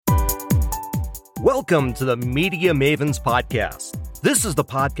Welcome to the Media Mavens Podcast. This is the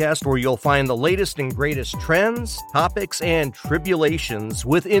podcast where you'll find the latest and greatest trends, topics, and tribulations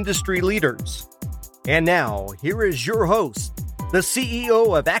with industry leaders. And now, here is your host, the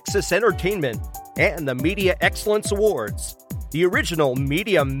CEO of Axis Entertainment and the Media Excellence Awards, the original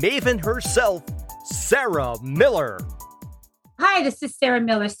media maven herself, Sarah Miller. Hi, this is Sarah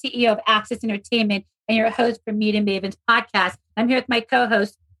Miller, CEO of Axis Entertainment and your host for Media Mavens Podcast. I'm here with my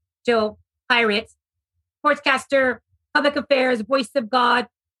co-host, Joe Pirates, sportscaster, public affairs, voice of God,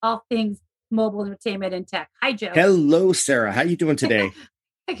 all things mobile entertainment and tech. Hi, Joe. Hello, Sarah. How are you doing today?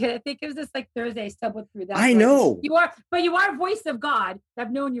 I think it was just like Thursday. I stumbled through that. I know. You are voice of God.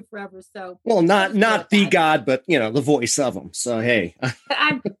 I've known you forever. So well, not the God, but the voice of him. So hey.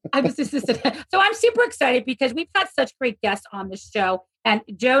 I'm just so I'm super excited because we've had such great guests on the show. And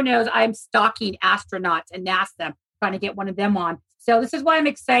Joe knows I'm stalking astronauts and NASA, trying to get one of them on. So this is why I'm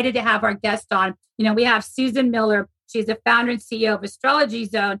excited to have our guest on. We have Susan Miller. She's the founder and CEO of Astrology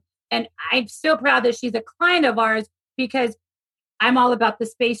Zone. And I'm so proud that she's a client of ours because I'm all about the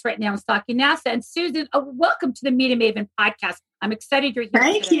space right now and stalking NASA. And Susan, welcome to the Media Maven Podcast. I'm excited you're here.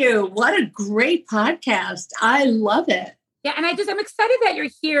 Thank you. What a great podcast. I love it. Yeah. And I'm excited that you're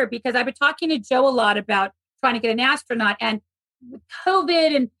here because I've been talking to Joe a lot about trying to get an astronaut, and with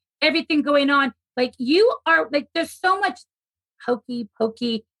COVID and everything going on, you are there's so much hokey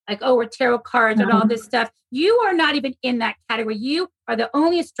pokey, we're tarot cards and all this stuff. You are not even in that category. You are the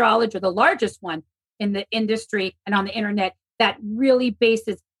only astrologer, the largest one in the industry and on the internet that really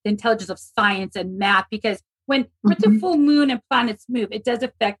bases the intelligence of science and math, because when the full moon and planets move, it does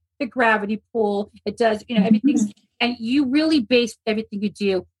affect the gravity pull. It does, everything. And you really base everything you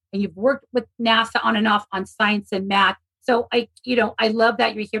do. And you've worked with NASA on and off on science and math. So I love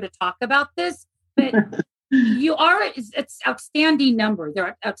that you're here to talk about this, but it's outstanding numbers.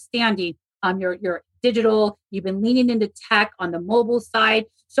 They're outstanding. You're digital. You've been leaning into tech on the mobile side.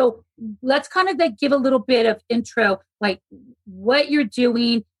 So let's kind of give a little bit of intro, what you're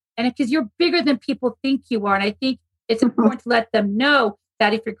doing. And because you're bigger than people think you are. And I think it's important to let them know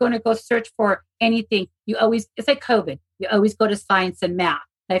that if you're going to go search for anything, it's like COVID. You always go to science and math.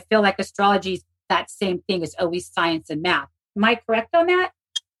 And I feel like astrology is that same thing. It's always science and math. Am I correct on that?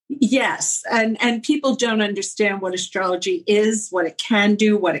 Yes. And people don't understand what astrology is, what it can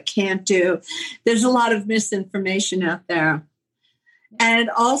do, what it can't do. There's a lot of misinformation out there. And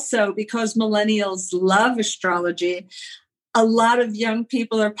also because millennials love astrology, a lot of young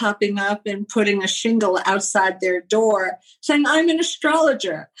people are popping up and putting a shingle outside their door saying, I'm an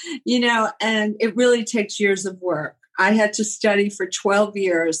astrologer, and it really takes years of work. I had to study for 12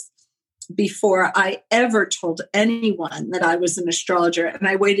 years before I ever told anyone that I was an astrologer. And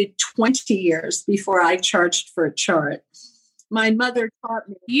I waited 20 years before I charged for a chart. My mother taught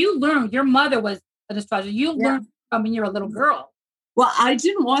me. You learned, your mother was an astrologer. You learned from when you were a little girl. Well, I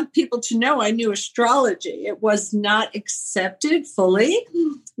didn't want people to know I knew astrology. It was not accepted fully,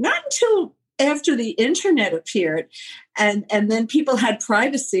 not until after the internet appeared. And then people had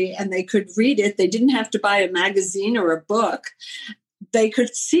privacy and they could read it. They didn't have to buy a magazine or a book. They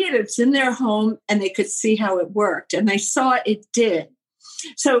could see it. It's in their home and they could see how it worked. And they saw it did.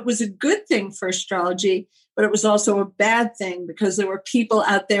 So it was a good thing for astrology, but it was also a bad thing because there were people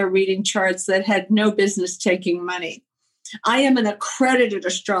out there reading charts that had no business taking money. I am an accredited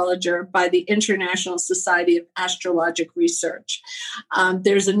astrologer by the International Society of Astrologic Research.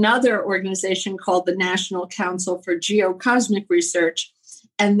 There's another organization called the National Council for Geocosmic Research,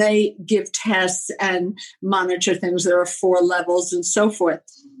 and they give tests and monitor things. There are 4 levels and so forth.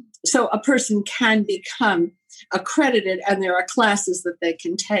 So a person can become accredited and there are classes that they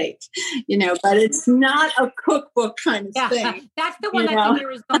can take, but it's not a cookbook kind of thing. That's the one that's in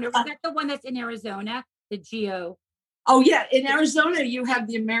Arizona. Is that the one that's in Arizona? The Geo. Oh, yeah. In Arizona, you have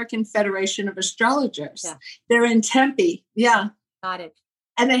the American Federation of Astrologers. Yeah. They're in Tempe. Yeah. Got it.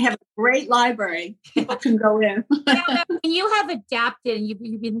 And they have a great library. People can go in. You have adapted and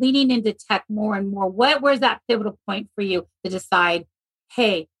you've been leaning into tech more and more. Where's that pivotal point for you to decide,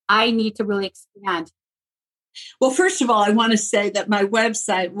 hey, I need to really expand? Well, first of all, I want to say that my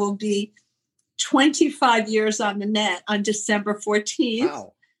website will be 25 years on the net on December 14th.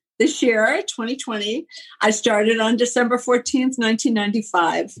 Wow. This year, 2020. I started on December 14th,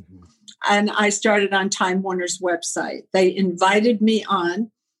 1995. Mm-hmm. And I started on Time Warner's website. They invited me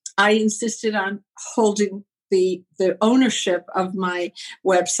on. I insisted on holding the ownership of my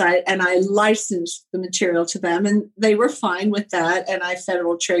website, and I licensed the material to them. And they were fine with that. And I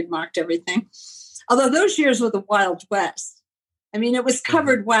federal trademarked everything. Although those years were the Wild West. I mean, it was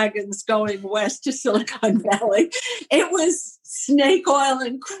covered wagons going west to Silicon Valley. It was snake oil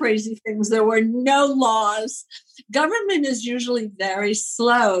and crazy things. There were no laws. Government is usually very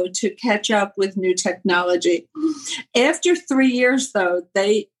slow to catch up with new technology. After 3 years, though,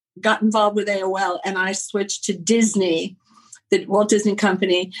 they got involved with AOL, and I switched to Disney, the Walt Disney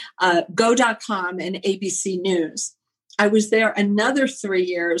Company, Go.com, and ABC News. I was there another 3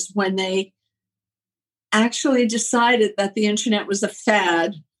 years when they actually decided that the internet was a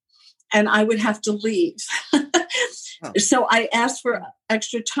fad and I would have to leave. So I asked for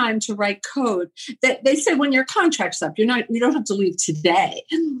extra time to write code. They said, when your contract's up, you don't have to leave today.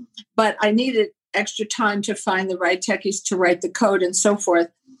 But I needed extra time to find the right techies to write the code and so forth.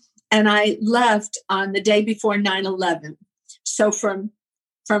 And I left on the day before 9/11. So from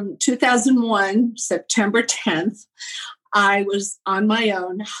 2001, September 10th, I was on my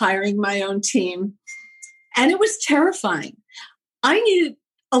own, hiring my own team. And it was terrifying. I needed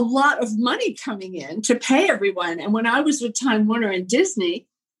a lot of money coming in to pay everyone. And when I was with Time Warner and Disney,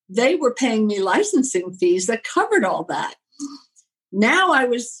 they were paying me licensing fees that covered all that. Now I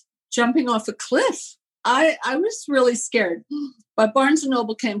was jumping off a cliff. I was really scared. But Barnes &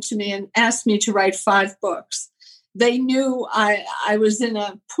 Noble came to me and asked me to write 5 books. They knew I was in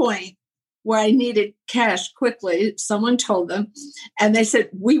a point where I needed cash quickly. Someone told them. And they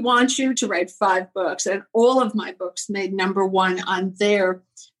said, we want you to write 5 books. And all of my books made #1 on their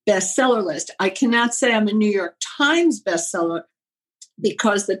bestseller list. I cannot say I'm a New York Times bestseller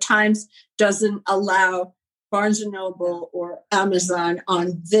because the Times doesn't allow Barnes & Noble or Amazon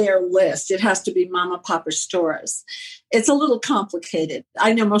on their list. It has to be mama papa stores. It's a little complicated.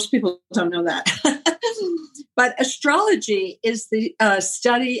 I know most people don't know that. But astrology is the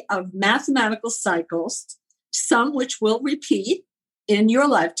study of mathematical cycles, some which will repeat in your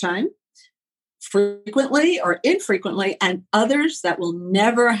lifetime, frequently or infrequently, and others that will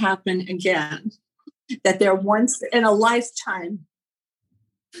never happen again, that they're once in a lifetime.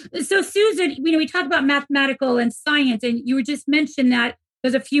 So, Susan, we talk about mathematical and science, and you just mentioned that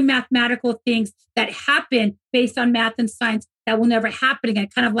there's a few mathematical things that happen based on math and science that will never happen again,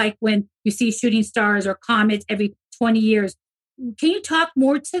 kind of like when you see shooting stars or comets every 20 years. Can you talk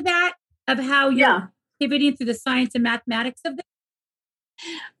more to that, of how you're pivoting through the science and mathematics of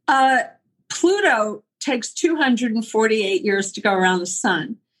that? Pluto takes 248 years to go around the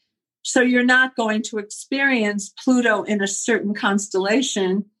sun. So you're not going to experience Pluto in a certain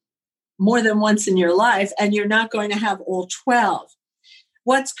constellation more than once in your life, and you're not going to have all 12.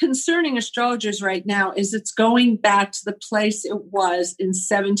 What's concerning astrologers right now is it's going back to the place it was in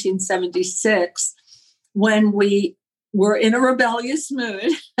 1776 when we were in a rebellious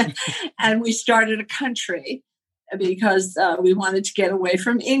mood and we started a country because we wanted to get away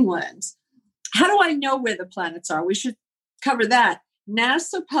from England. How do I know where the planets are? We should cover that.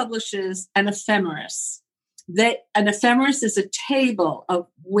 NASA publishes an ephemeris. An ephemeris is a table of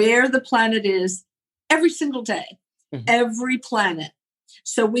where the planet is every single day, every planet.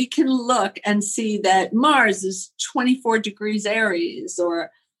 So we can look and see that Mars is 24 degrees Aries,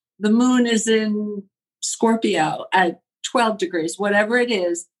 or the moon is in Scorpio at 12 degrees, whatever it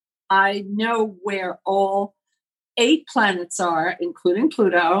is. I know where all 8 planets are, including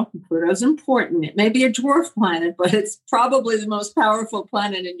Pluto. Pluto's important. It may be a dwarf planet, but it's probably the most powerful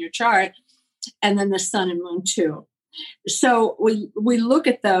planet in your chart. And then the sun and moon too. So we look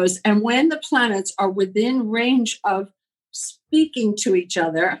at those, and when the planets are within range of speaking to each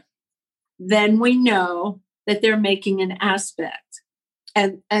other, then we know that they're making an aspect.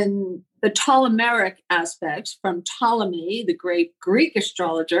 And the Ptolemaic aspects from Ptolemy, the great Greek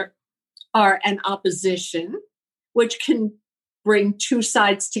astrologer, are an opposition, which can bring 2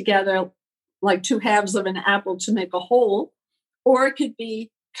 sides together like 2 halves of an apple to make a whole, or it could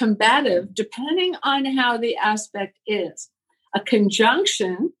be combative, depending on how the aspect is. A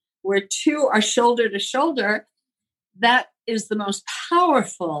conjunction, where 2 are shoulder to shoulder, that is the most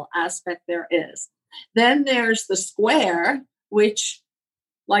powerful aspect there is. Then there's the square, which,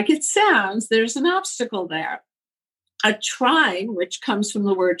 like it sounds, there's an obstacle there. A trine, which comes from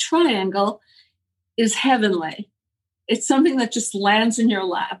the word triangle, is heavenly. It's something that just lands in your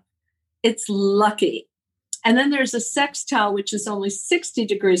lap. It's lucky. And then there's a sextile, which is only 60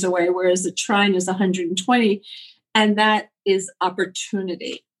 degrees away, whereas a trine is 120, and that is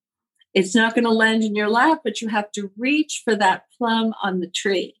opportunity. It's not going to land in your lap, but you have to reach for that plum on the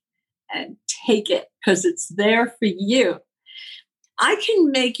tree and take it because it's there for you. I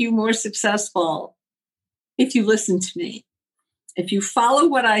can make you more successful if you listen to me. If you follow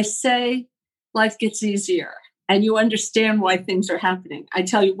what I say, life gets easier and you understand why things are happening. I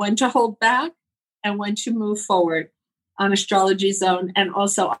tell you when to hold back and when to move forward. on Astrology Zone and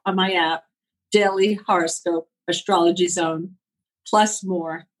also on my app, Daily Horoscope, Astrology Zone, plus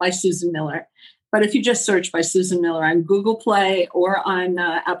more by Susan Miller. But if you just search by Susan Miller on Google Play or on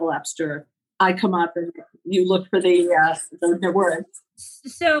Apple App Store, I come up and you look for the words.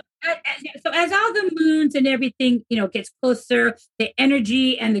 So as all the moons and everything, gets closer, the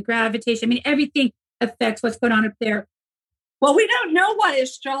energy and the gravitation, I mean, everything affects what's going on up there. Well, we don't know why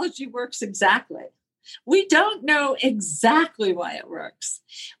astrology works exactly. We don't know exactly why it works.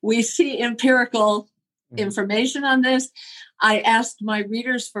 We see empirical information on this. I asked my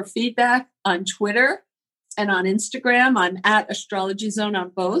readers for feedback on Twitter and on Instagram. I'm at Astrology Zone on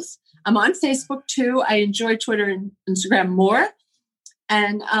both. I'm on Facebook too. I enjoy Twitter and Instagram more.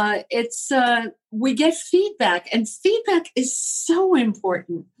 And we get feedback, and feedback is so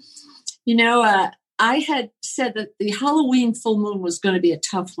important. I had said that the Halloween full moon was going to be a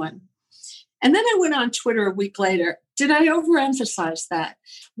tough one. And then I went on Twitter a week later. Did I overemphasize that?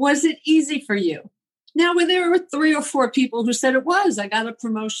 Was it easy for you? Now, when there were 3 or 4 people who said it was, I got a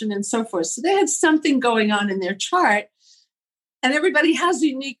promotion and so forth. So they had something going on in their chart. And everybody has a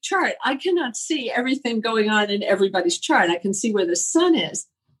unique chart. I cannot see everything going on in everybody's chart. I can see where the sun is.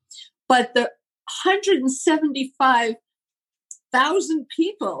 But the 175,000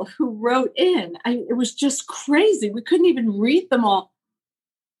 people who wrote in, it was just crazy. We couldn't even read them all.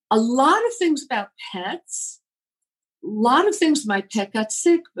 A lot of things about pets. A lot of things. My pet got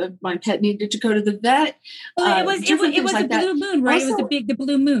sick, but my pet needed to go to the vet. Well, it was like a blue moon, right? Also, it was the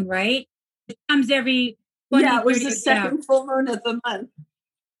blue moon, right? It comes every... it was the second full moon of the month.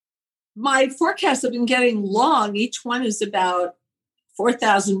 My forecasts have been getting long. Each one is about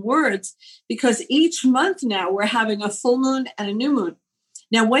 4,000 words because each month now we're having a full moon and a new moon.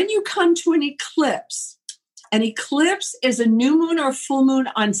 Now, when you come to an eclipse is a new moon or full moon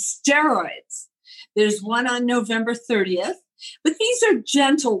on steroids. There's one on November 30th, but these are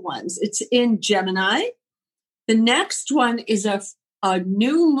gentle ones. It's in Gemini. The next one is a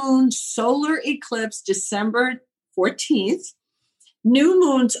new moon solar eclipse, December 14th. New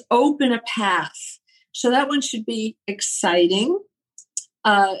moons open a path. So that one should be exciting.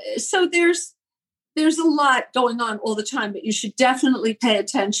 So there's a lot going on all the time, but you should definitely pay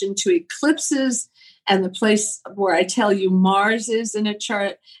attention to eclipses and the place where I tell you Mars is in a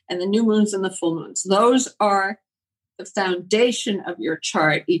chart and the new moons and the full moons. Those are the foundation of your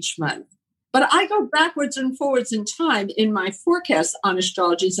chart each month. But I go backwards and forwards in time in my forecast on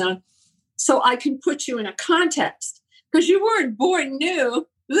Astrology Zone so I can put you in a context because you weren't born new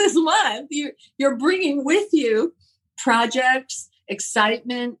this month. You're bringing with you projects,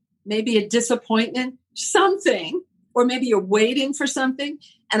 excitement, maybe a disappointment, something, or maybe you're waiting for something.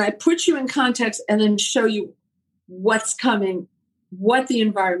 And I put you in context and then show you what's coming, what the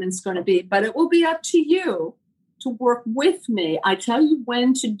environment's going to be. But it will be up to you to work with me. I tell you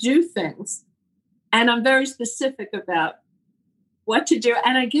when to do things. And I'm very specific about what to do.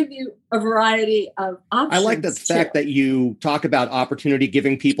 And I give you a variety of options. I like the fact that you talk about opportunity,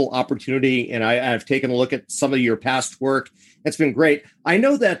 giving people opportunity. And I've taken a look at some of your past work. It's been great. I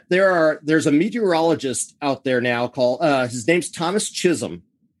know that there's a meteorologist out there now called, his name's Thomas Chisholm.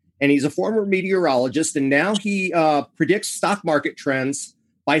 And he's a former meteorologist. And now he predicts stock market trends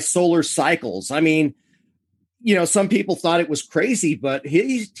by solar cycles. I mean, some people thought it was crazy, but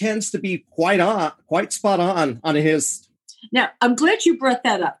he tends to be quite spot on his. Now, I'm glad you brought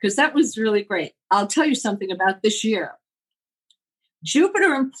that up because that was really great. I'll tell you something about this year.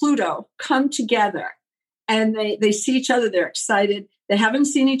 Jupiter and Pluto come together and they see each other. They're excited. They haven't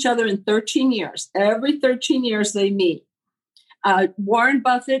seen each other in 13 years. Every 13 years they meet. Warren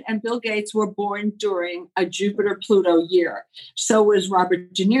Buffett and Bill Gates were born during a Jupiter-Pluto year. So was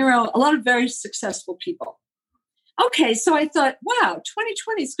Robert De Niro, a lot of very successful people. Okay, so I thought, wow,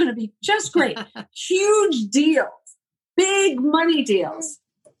 2020 is going to be just great. Huge deals, big money deals.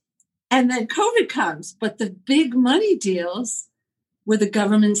 And then COVID comes, but the big money deals were the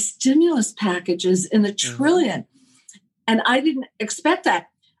government stimulus packages in the trillion. And I didn't expect that.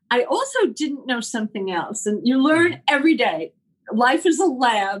 I also didn't know something else. And you learn every day. Life is a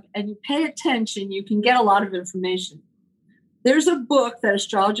lab, and you pay attention, you can get a lot of information. There's a book that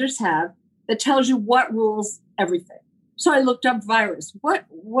astrologers have that tells you what rules everything. So I looked up virus. What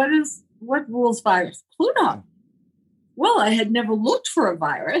rules virus? Pluto. Well, I had never looked for a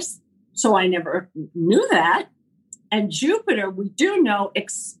virus, so I never knew that. And Jupiter, we do know,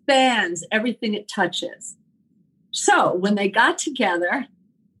 expands everything it touches. So when they got together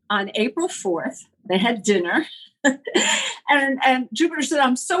on April 4th, they had dinner. and Jupiter said,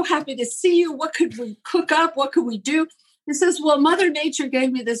 I'm so happy to see you. What could we cook up? What could we do? He says, well, Mother Nature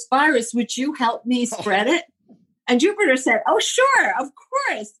gave me this virus. Would you help me spread it? And Jupiter said, oh, sure, of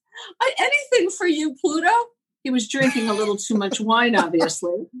course. Anything for you, Pluto. He was drinking a little too much wine,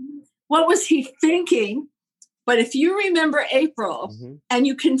 obviously. What was he thinking? But if you remember April, and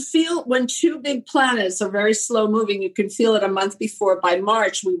you can feel when two big planets are very slow moving, you can feel it a month before. By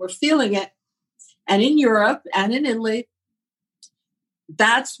March, we were feeling it. And in Europe and in Italy,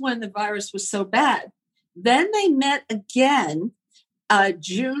 that's when the virus was so bad. Then they met again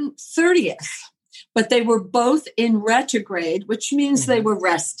June 30th, but they were both in retrograde, which means they were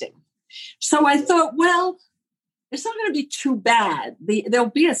resting. So I thought, well, it's not going to be too bad. There'll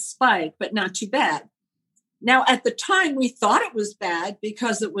be a spike, but not too bad. Now, at the time, we thought it was bad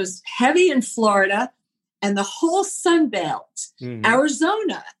because it was heavy in Florida and the whole Sun Belt,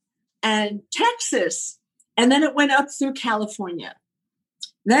 Arizona and Texas, and then it went up through California.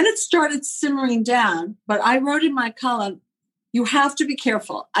 Then it started simmering down, but I wrote in my column, you have to be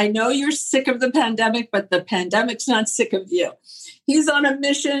careful. I know you're sick of the pandemic, but the pandemic's not sick of you. He's on a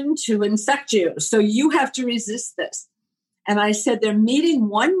mission to infect you, so you have to resist this. And I said, they're meeting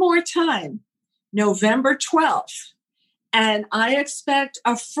one more time, November 12th. And I expect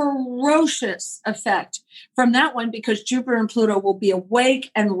a ferocious effect from that one because Jupiter and Pluto will be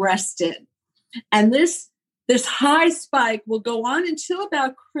awake and rested. And this high spike will go on until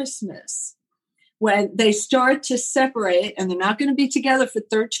about Christmas when they start to separate, and they're not going to be together for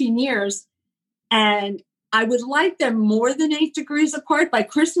 13 years. And I would like them more than 8 degrees apart. By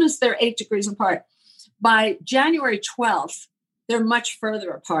Christmas, they're 8 degrees apart. By January 12th, they're much further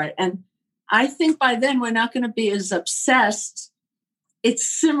apart. And I think by then we're not going to be as obsessed. It's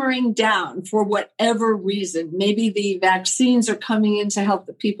simmering down for whatever reason. Maybe the vaccines are coming in to help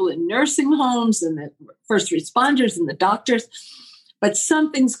the people in nursing homes and the first responders and the doctors, but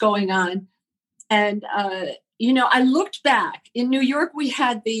something's going on. And, I looked back. In New York, we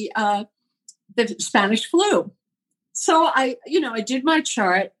had the Spanish flu. So I did my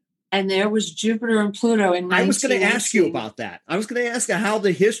chart. And there was Jupiter and Pluto in 1918. I was going to ask you about that. I was going to ask you how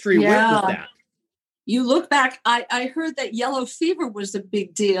the history went with that. You look back, I heard that yellow fever was a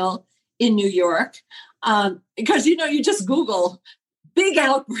big deal in New York because, you just Google big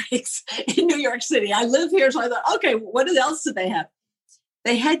outbreaks in New York City. I live here, so I thought, okay, what else did they have?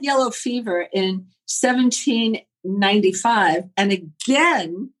 They had yellow fever in 1795 and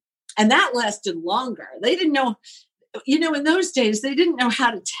again, and that lasted longer. They didn't know. In those days, they didn't know how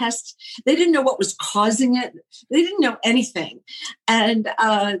to test. They didn't know what was causing it. They didn't know anything. And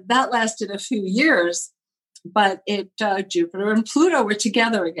that lasted a few years, but Jupiter and Pluto were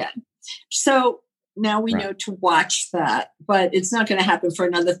together again. So now we know to watch that, but it's not going to happen for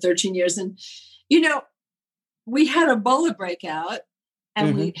another 13 years. And, we had Ebola breakout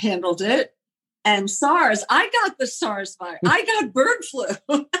and we handled it. And SARS, I got the SARS virus. I got bird flu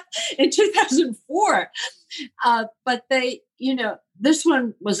in 2004. But this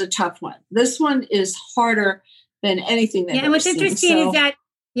one was a tough one. This one is harder than anything that. Yeah, and what's interesting is that,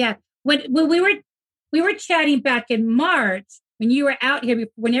 when we were chatting back in March, when you were out here,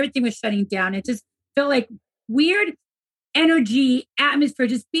 when everything was shutting down, it just felt like weird energy, atmosphere,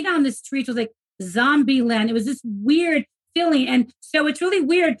 just being on the streets was like zombie land. It was this weird feeling. And so it's really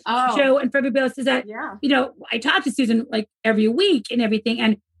weird, Joe, and for everybody else is that, I talk to Susan like every week and everything.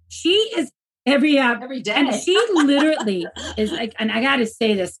 And she is every day. And she literally is like, and I got to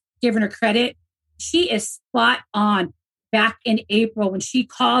say this, giving her credit, she is spot on back in April when she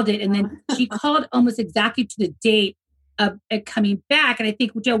called it. And then she called almost exactly to the date of it coming back. And I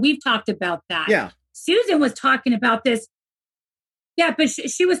think, Joe, we've talked about that. Yeah. Susan was talking about this. Yeah, but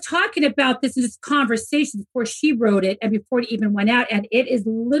she was talking about this in this conversation before she wrote it and before it even went out. And it is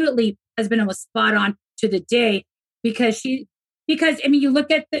literally has been almost spot on to the day because you look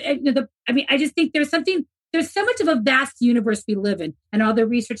at I just think there's so much of a vast universe we live in and all the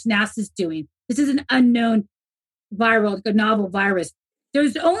research NASA's doing. This is an unknown novel virus.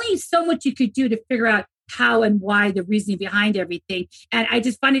 There's only so much you could do to figure out how and why, the reasoning behind everything. And I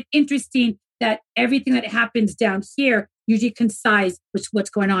just find it interesting that everything that happens down here usually coincides with what's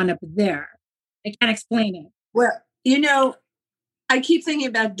going on up there. I can't explain it. Well, I keep thinking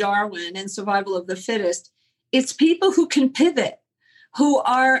about Darwin and survival of the fittest. It's people who can pivot, who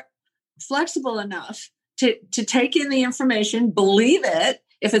are flexible enough to take in the information, believe it,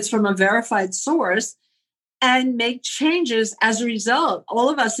 if it's from a verified source, and make changes as a result. All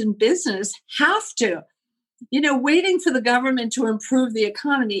of us in business have to. Waiting for the government to improve the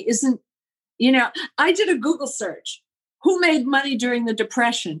economy isn't, I did a Google search. Who made money during the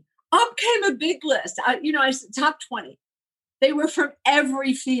Depression? Up came a big list. I said top 20. They were from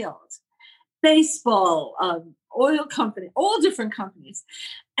every field. Baseball, oil company, all different companies.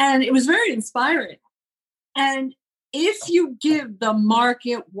 And it was very inspiring. And if you give the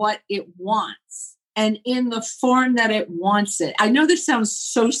market what it wants and in the form that it wants it. I know this sounds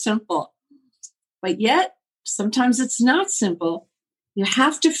so simple, but yet sometimes it's not simple. You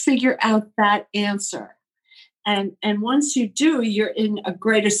have to figure out that answer. And once you do, you're in a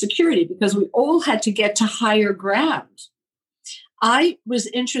greater security because we all had to get to higher ground. I was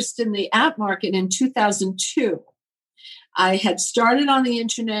interested in the app market in 2002. I had started on the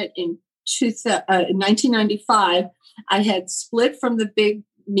internet in 1995. I had split from the big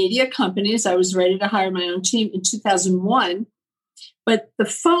media companies. I was ready to hire my own team in 2001. But the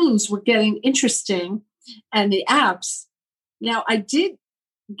phones were getting interesting and the apps. Now, I did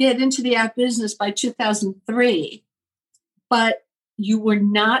get into the app business by 2003, but you were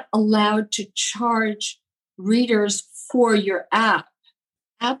not allowed to charge readers for your app.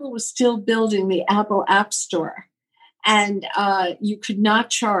 Apple was still building the Apple App Store, and you could not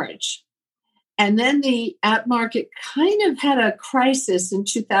charge. And then the app market kind of had a crisis in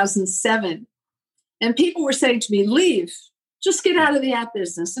 2007, and people were saying to me, leave, just get out of the app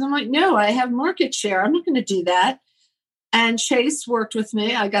business. And I'm like, no, I have market share. I'm not going to do that. And Chase worked with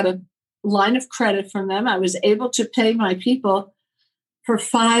me. I got a line of credit from them. I was able to pay my people for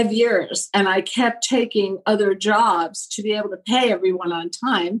 5 years. And I kept taking other jobs to be able to pay everyone on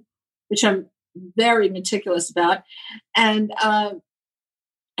time, which I'm very meticulous about. And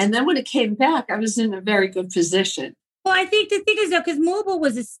then when it came back, I was in a very good position. Well, I think the thing is, though, because mobile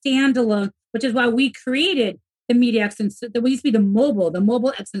was a standalone, which is why we created the Media Excellence. There used to be the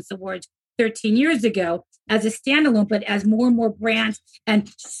Mobile Excellence Awards 13 years ago as a standalone, but as more and more brands and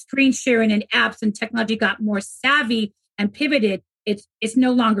screen sharing and apps and technology got more savvy and pivoted, it's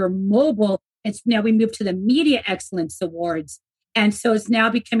no longer mobile. It's now we moved to the Media Excellence Awards. And so it's now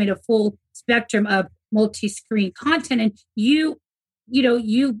becoming a full spectrum of multi-screen content. And you're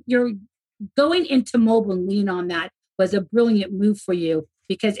going into mobile and lean on that was a brilliant move for you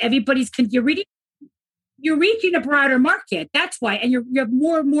because you're reaching a broader market. That's why. And you have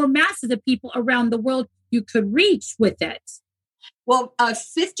more and more masses of people around the world you could reach with it. Well,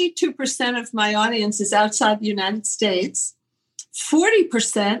 52% of my audience is outside the United States.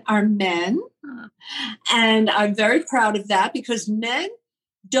 40% are men. And I'm very proud of that because men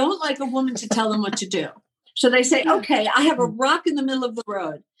don't like a woman to tell them what to do. So they say, okay, I have a rock in the middle of the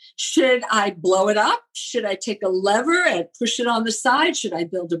road. Should I blow it up? Should I take a lever and push it on the side? Should I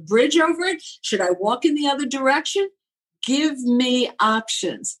build a bridge over it? Should I walk in the other direction? Give me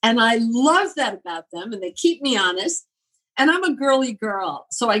options. And I love that about them. And they keep me honest. And I'm a girly girl.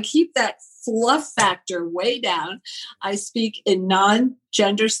 So I keep that fluff factor way down. I speak in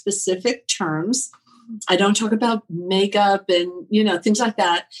non-gender specific terms. I don't talk about makeup and, things like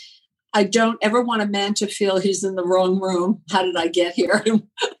that. I don't ever want a man to feel he's in the wrong room. How did I get here?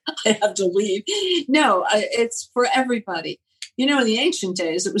 I have to leave. No, it's for everybody. In the ancient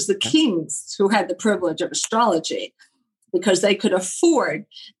days, it was the kings who had the privilege of astrology because they could afford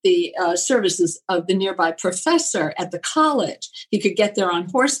the services of the nearby professor at the college. He could get there on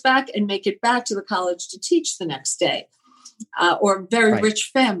horseback and make it back to the college to teach the next day. Or very rich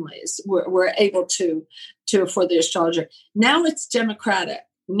families were able to afford the astrologer. Now it's democratic.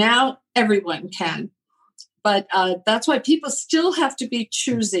 Now everyone can. But that's why people still have to be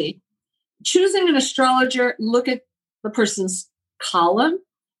choosy. Choosing an astrologer, look at the person's column,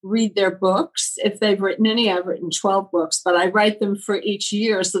 read their books. If they've written any, I've written 12 books, but I write them for each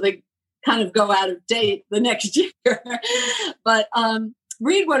year so they kind of go out of date the next year. But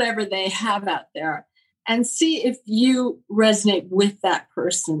read whatever they have out there and see if you resonate with that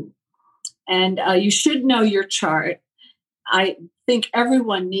person. And you should know your chart. I think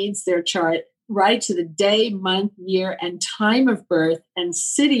everyone needs their chart right to the day, month, year, and time of birth and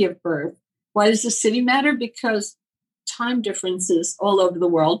city of birth. Why does the city matter? Because time differences all over the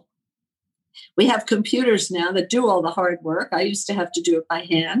world. We have computers now that do all the hard work. I used to have to do it by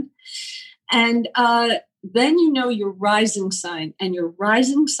hand. And then your rising sign. And your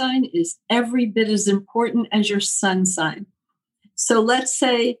rising sign is every bit as important as your sun sign. So let's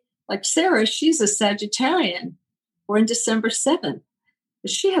say, like Sarah, she's a Sagittarian, born December 7th.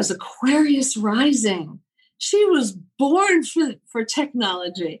 She has Aquarius rising. She was born for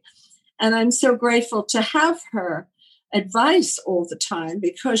technology. And I'm so grateful to have her advice all the time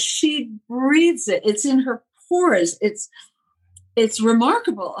because she breathes it. It's in her pores. It's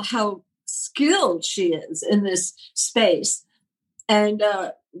remarkable how skilled she is in this space. And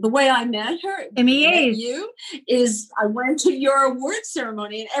the way I met her, met you, is I went to your award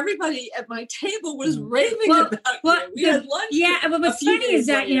ceremony and everybody at my table was raving about you. We had lunch. Yeah, but what's funny is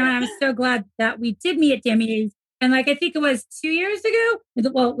that, I'm so glad that we did meet at the Emmys. And I think it was 2 years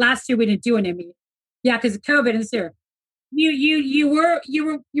ago. Well, last year we didn't do an Emmy. Yeah, because of COVID and this year. You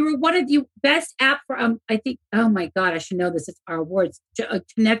were one of the best app for I think, oh my God, I should know this. It's our awards.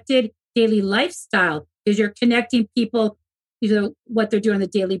 Connected daily lifestyle, because you're connecting people, what they're doing on a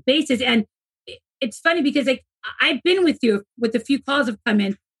daily basis. And it's funny because I've been with you with a few calls have come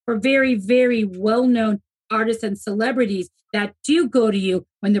in for very, very well-known artists and celebrities that do go to you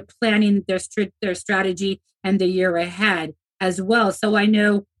when they're planning their strategy and the year ahead as well. So I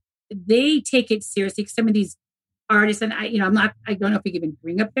know they take it seriously. Some of these artists, and I don't know if we can even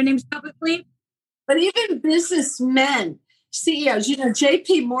bring up their names publicly, but even businessmen, CEOs,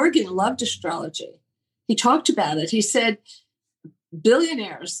 JP Morgan loved astrology. He talked about it. He said,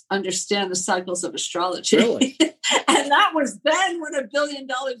 billionaires understand the cycles of astrology. Really? And that was then when $1 billion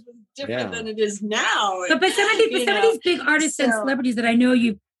was different than it is now. But some of these big artists and celebrities that I know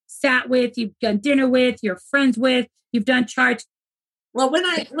you've sat with, you've done dinner with, you're friends with, you've done charts. Well, when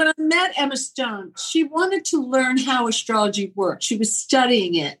I met Emma Stone, she wanted to learn how astrology worked. She was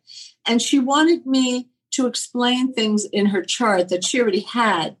studying it, and she wanted me to explain things in her chart that she already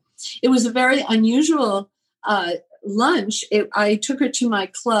had. It was a very unusual lunch. I took her to my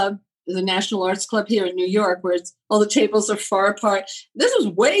club, the National Arts Club here in New York, where all the tables are far apart. This was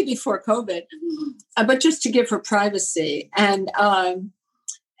way before COVID, but just to give her privacy. And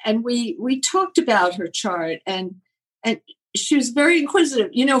we talked about her chart, and she was very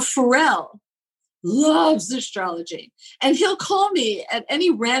inquisitive. Pharrell loves astrology, and he'll call me at any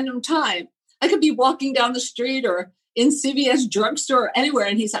random time. I could be walking down the street or in CVS drugstore or anywhere,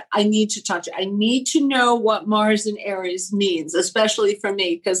 and he's like, I need to talk to you. I need to know what Mars in Aries means, especially for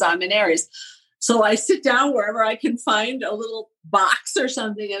me, because I'm in Aries. So I sit down wherever I can find a little box or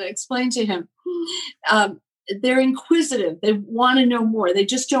something and explain to him. They're inquisitive. They want to know more. They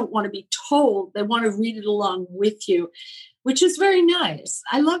just don't want to be told. They want to read it along with you, which is very nice.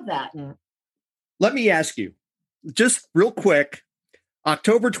 I love that. Let me ask you, just real quick,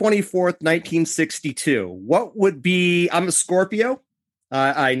 October 24th, 1962, what would be, I'm a Scorpio.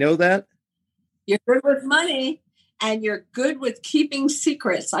 I know that. You're good with money and you're good with keeping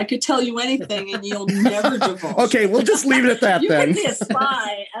secrets. I could tell you anything and you'll never divulge. Okay, we'll just leave it at that then. You could be a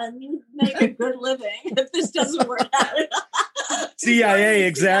spy and make a good living if this doesn't work out. CIA,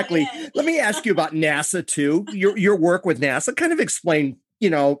 exactly. CIA. Let me ask you about NASA too. Your work with NASA. Kind of explain,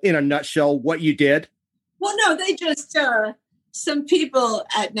 in a nutshell, what you did. Well, no, they just... some people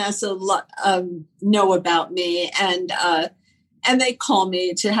at NASA know about me, and they call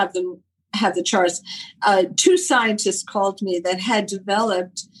me to have them have the charts. Two scientists called me that had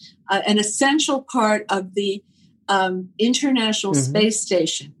developed an essential part of the International Space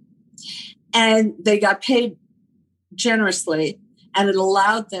Station, and they got paid generously, and it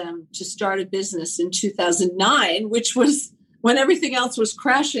allowed them to start a business in 2009, which was when everything else was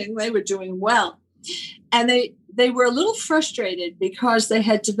crashing. They were doing well, and they were a little frustrated because they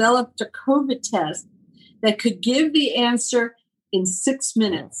had developed a COVID test that could give the answer in 6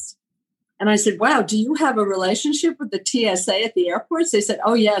 minutes. And I said, wow, do you have a relationship with the TSA at the airports? They said,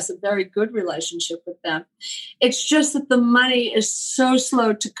 oh, yes, a very good relationship with them. It's just that the money is so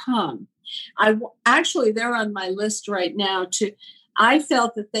slow to come. Actually, they're on my list right now. I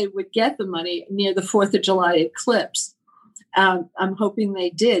felt that they would get the money near the 4th of July eclipse. I'm hoping they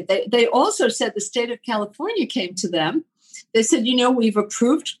did. They also said the state of California came to them. They said, we've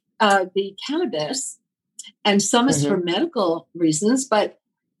approved the cannabis, and some is for medical reasons. But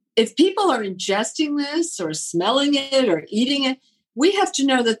if people are ingesting this or smelling it or eating it, we have to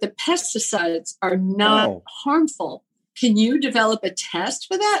know that the pesticides are not harmful. Can you develop a test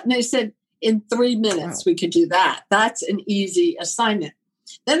for that? And they said, in 3 minutes, we could do that. That's an easy assignment.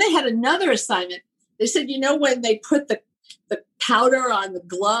 Then they had another assignment. They said, when they put the powder on the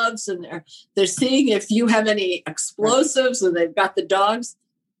gloves and they're seeing if you have any explosives, and they've got the dogs.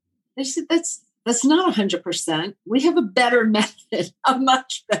 They said, that's not 100%. We have a better method, a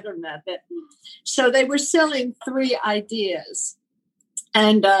much better method. So they were selling 3 ideas.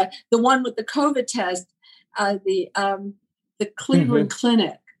 And the one with the COVID test, the Cleveland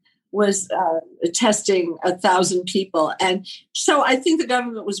Clinic was testing 1,000 people. And so I think the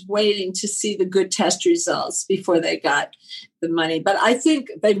government was waiting to see the good test results before they got the money. But I think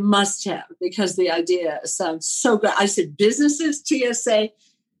they must have, because the idea sounds so good. I said, businesses, TSA,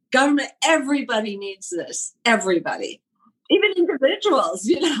 government, everybody needs this. Everybody. Even individuals,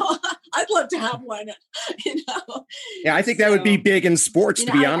 I'd love to have one, Yeah, I think that would be big in sports,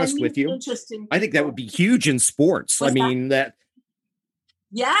 to be honest with you. I think that would be huge in sports. That?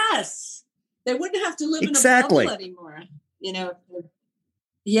 Yes. They wouldn't have to live in a bubble anymore,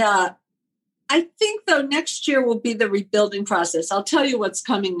 Yeah. I think, though, next year will be the rebuilding process. I'll tell you what's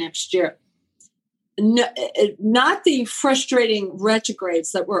coming next year. not the frustrating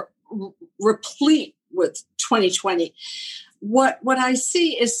retrogrades that were replete with 2020. What I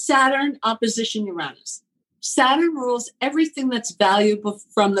see is Saturn opposition Uranus. Saturn rules everything that's valuable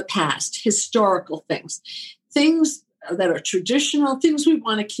from the past, historical things that are traditional, things we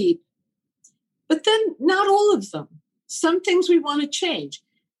want to keep. But then not all of them. Some things we want to change.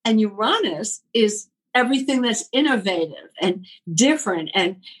 And Uranus is everything that's innovative and different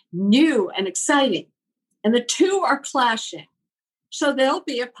and new and exciting. And the two are clashing. So there'll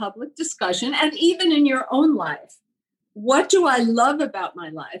be a public discussion. And even in your own life, what do I love about my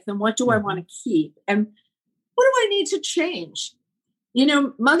life? And what do I want to keep? And what do I need to change? You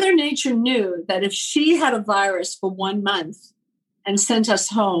know, Mother Nature knew that if she had a virus for 1 month and sent us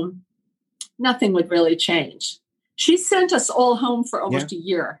home, nothing would really change. She sent us all home for almost a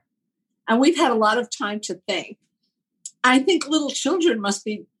year. And we've had a lot of time to think. I think little children must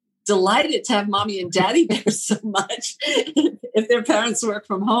be delighted to have mommy and daddy there so much if their parents work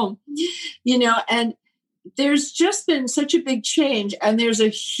from home, you know, and there's just been such a big change. And there's a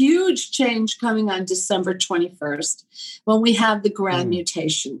huge change coming on December 21st when we have the grand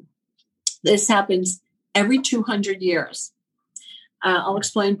mutation. This happens every 200 years. I'll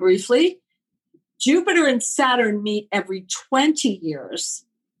explain briefly. Jupiter and Saturn meet every 20 years.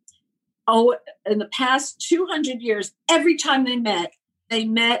 Oh, in the past 200 years, every time they met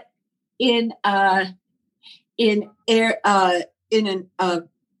in an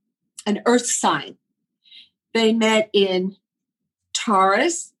Earth sign. They met in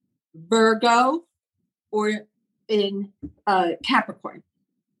Taurus, Virgo, or in Capricorn.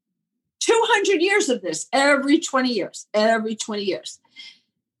 200 years of this, every 20 years.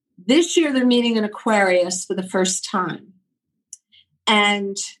 This year, they're meeting in Aquarius for the first time.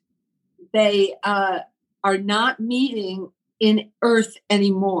 And they are not meeting in Earth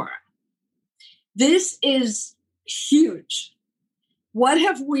anymore. This is huge. What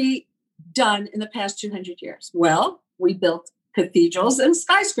have we done in the past 200 years? Well, we built cathedrals and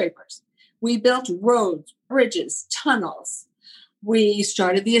skyscrapers. We built roads, bridges, tunnels. We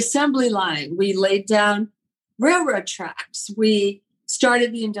started the assembly line. We laid down railroad tracks. We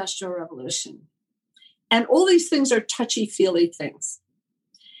started the Industrial Revolution. And all these things are touchy-feely things.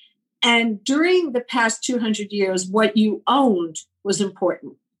 And during the past 200 years, what you owned was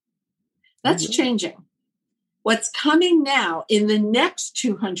important. That's changing. What's coming now in the next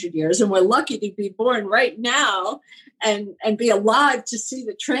 200 years, and we're lucky to be born right now and be alive to see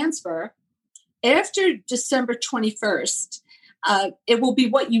the transfer, after December 21st, it will be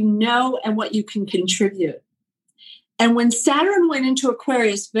what you know and what you can contribute. And when Saturn went into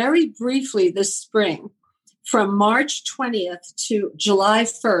Aquarius very briefly this spring, from March 20th to July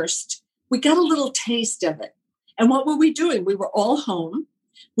 1st, we got a little taste of it. And what were we doing? We were all home.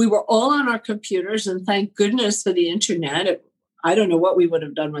 We were all on our computers, and thank goodness for the internet. I don't know what we would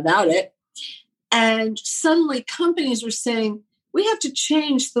have done without it. And suddenly companies were saying, we have to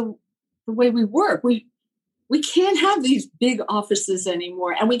change the way we work. We can't have these big offices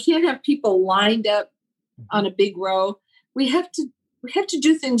anymore, and we can't have people lined up on a big row. We have to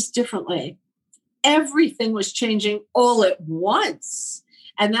do things differently. Everything was changing all at once.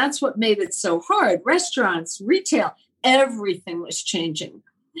 And that's what made it so hard. Restaurants, retail, everything was changing.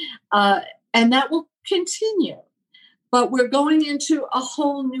 And that will continue. But we're going into a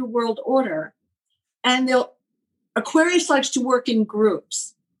whole new world order. And Aquarius likes to work in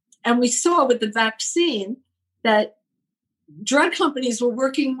groups. And we saw with the vaccine that drug companies were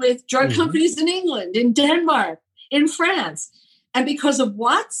working with drug companies in England, in Denmark, in France. And because of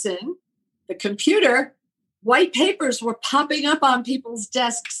Watson, the computer, white papers were popping up on people's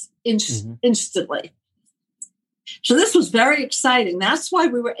desks instantly. So this was very exciting. That's why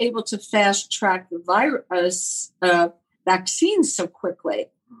we were able to fast track the virus vaccines so quickly.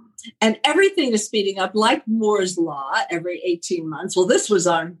 And everything is speeding up like Moore's Law every 18 months. Well, this was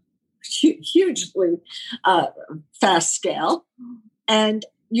on hugely fast scale. And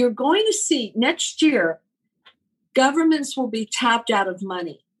you're going to see next year, governments will be tapped out of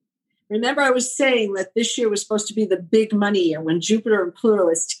money. Remember, I was saying that this year was supposed to be the big money year when Jupiter and Pluto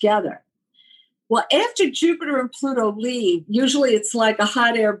is together. Well, after Jupiter and Pluto leave, usually it's like a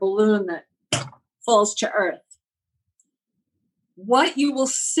hot air balloon that falls to Earth. What you will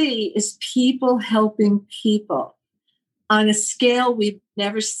see is people helping people on a scale we've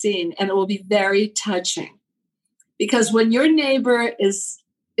never seen, and it will be very touching. Because when your neighbor is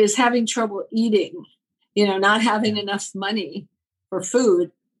having trouble eating, not having enough money for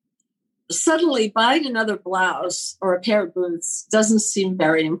food, suddenly buying another blouse or a pair of boots doesn't seem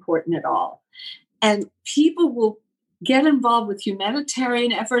very important at all. And people will get involved with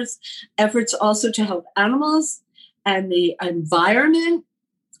humanitarian efforts also to help animals and the environment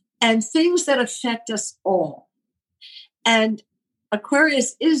and things that affect us all. And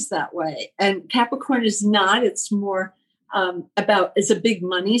Aquarius is that way. And Capricorn is not. It's more it's a big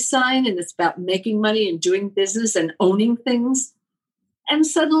money sign, and it's about making money and doing business and owning things. And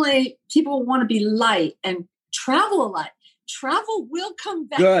suddenly people want to be light and travel a lot. Travel will come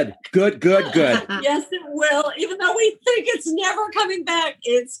back. Good. Yes, it will. Even though we think it's never coming back,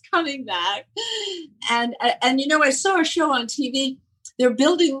 it's coming back. And I saw a show on TV. They're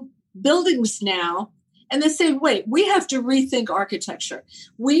building buildings now, and they're saying, wait, we have to rethink architecture.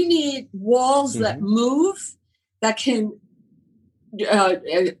 We need walls that move, that can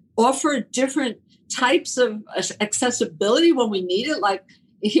offer different types of accessibility when we need it. Like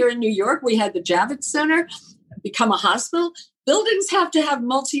here in New York, we had the Javits Center become a hospital. Buildings have to have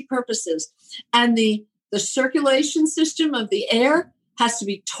multi-purposes, and the circulation system of the air has to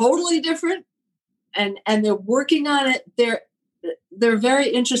be totally different. And they're working on it. There are very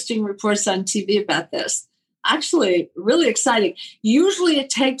interesting reports on TV about this. Actually, really exciting. Usually it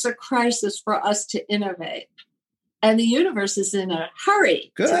takes a crisis for us to innovate. And the universe is in a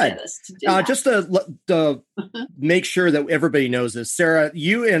hurry to get us to do that. Just to make sure that everybody knows this, Sarah,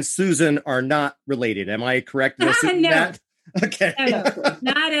 you and Susan are not related. Am I correct in assuming that? Okay. No,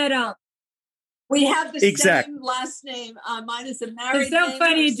 not at all. We have the same last name. Mine is a married name. It's so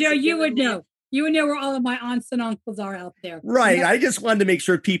funny, Joe. You would know. You would know where all of my aunts and uncles are out there. Right. I just wanted to make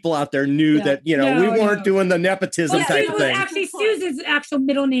sure people out there knew that, we weren't doing the nepetism type of thing. Actually, Susan's actual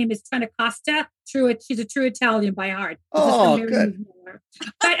middle name is Trentacosta. She's a true Italian by heart. Oh, good.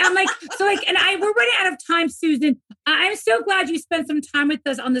 But I'm we're running out of time, Susan. I'm so glad you spent some time with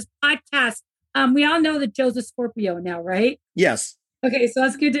us on this podcast. We all know that Joe's a Scorpio now, right? Yes. Okay, so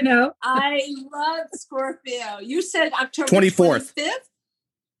that's good to know. I love Scorpio. You said October 24th.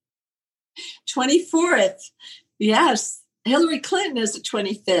 24th. Yes. Hillary Clinton is the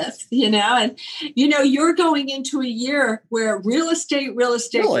 25th, and you're going into a year where real estate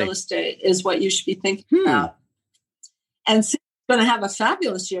is what you should be thinking about. And she's going to have a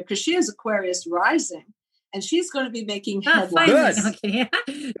fabulous year because she is Aquarius rising, and she's going to be making headlines. Okay.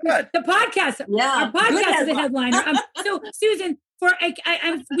 The podcast. Yeah. Our podcast is a headliner. So Susan,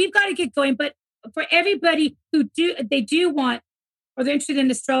 we've got to get going, but for everybody who want, or they're interested in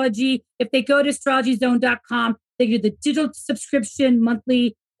astrology, if they go to astrologyzone.com, they do the digital subscription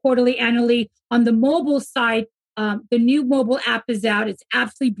monthly, quarterly, annually. On the mobile side, the new mobile app is out. It's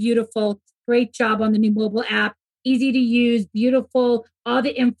absolutely beautiful. Great job on the new mobile app. Easy to use, beautiful. All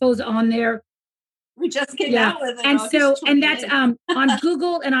the info's on there. We just came out with it. And that's on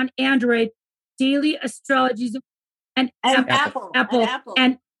Google and on Android, Daily Astrology Zone and Apple.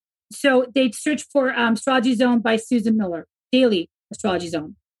 And so they search for Astrology Zone by Susan Miller, Daily Astrology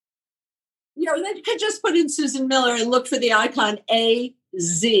Zone. Then you could just put in Susan Miller and look for the icon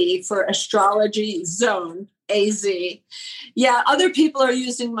AZ for Astrology Zone, AZ. Yeah, other people are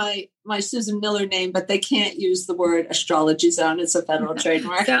using my Susan Miller name, but they can't use the word Astrology Zone. It's a federal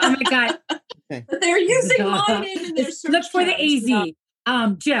trademark. Oh my God. But they're using my name in their search. Look for the AZ.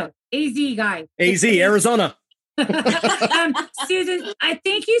 Joe, AZ guy. AZ, Arizona. Susan, I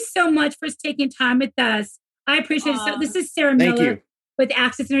thank you so much for taking time with us. I appreciate it. So this is Sarah Miller with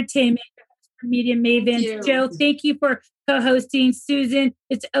Access Entertainment, Media Mavens. Joe, thank you for co-hosting. Susan,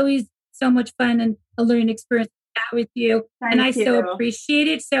 it's always so much fun and a learning experience to chat with you. I so appreciate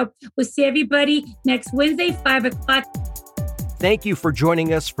it. So we'll see everybody next Wednesday, 5:00. Thank you for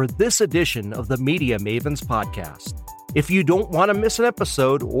joining us for this edition of the Media Mavens podcast. If you don't want to miss an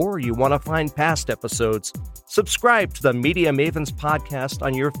episode or you want to find past episodes, subscribe to the Media Mavens podcast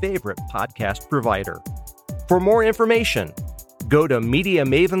on your favorite podcast provider. For more information, go to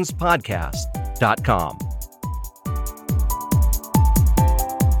MediaMavensPodcast.com.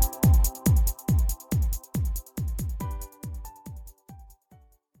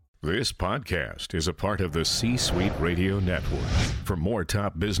 This podcast is a part of the C-Suite Radio Network. For more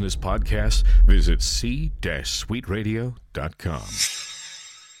top business podcasts, visit c-suiteradio.com.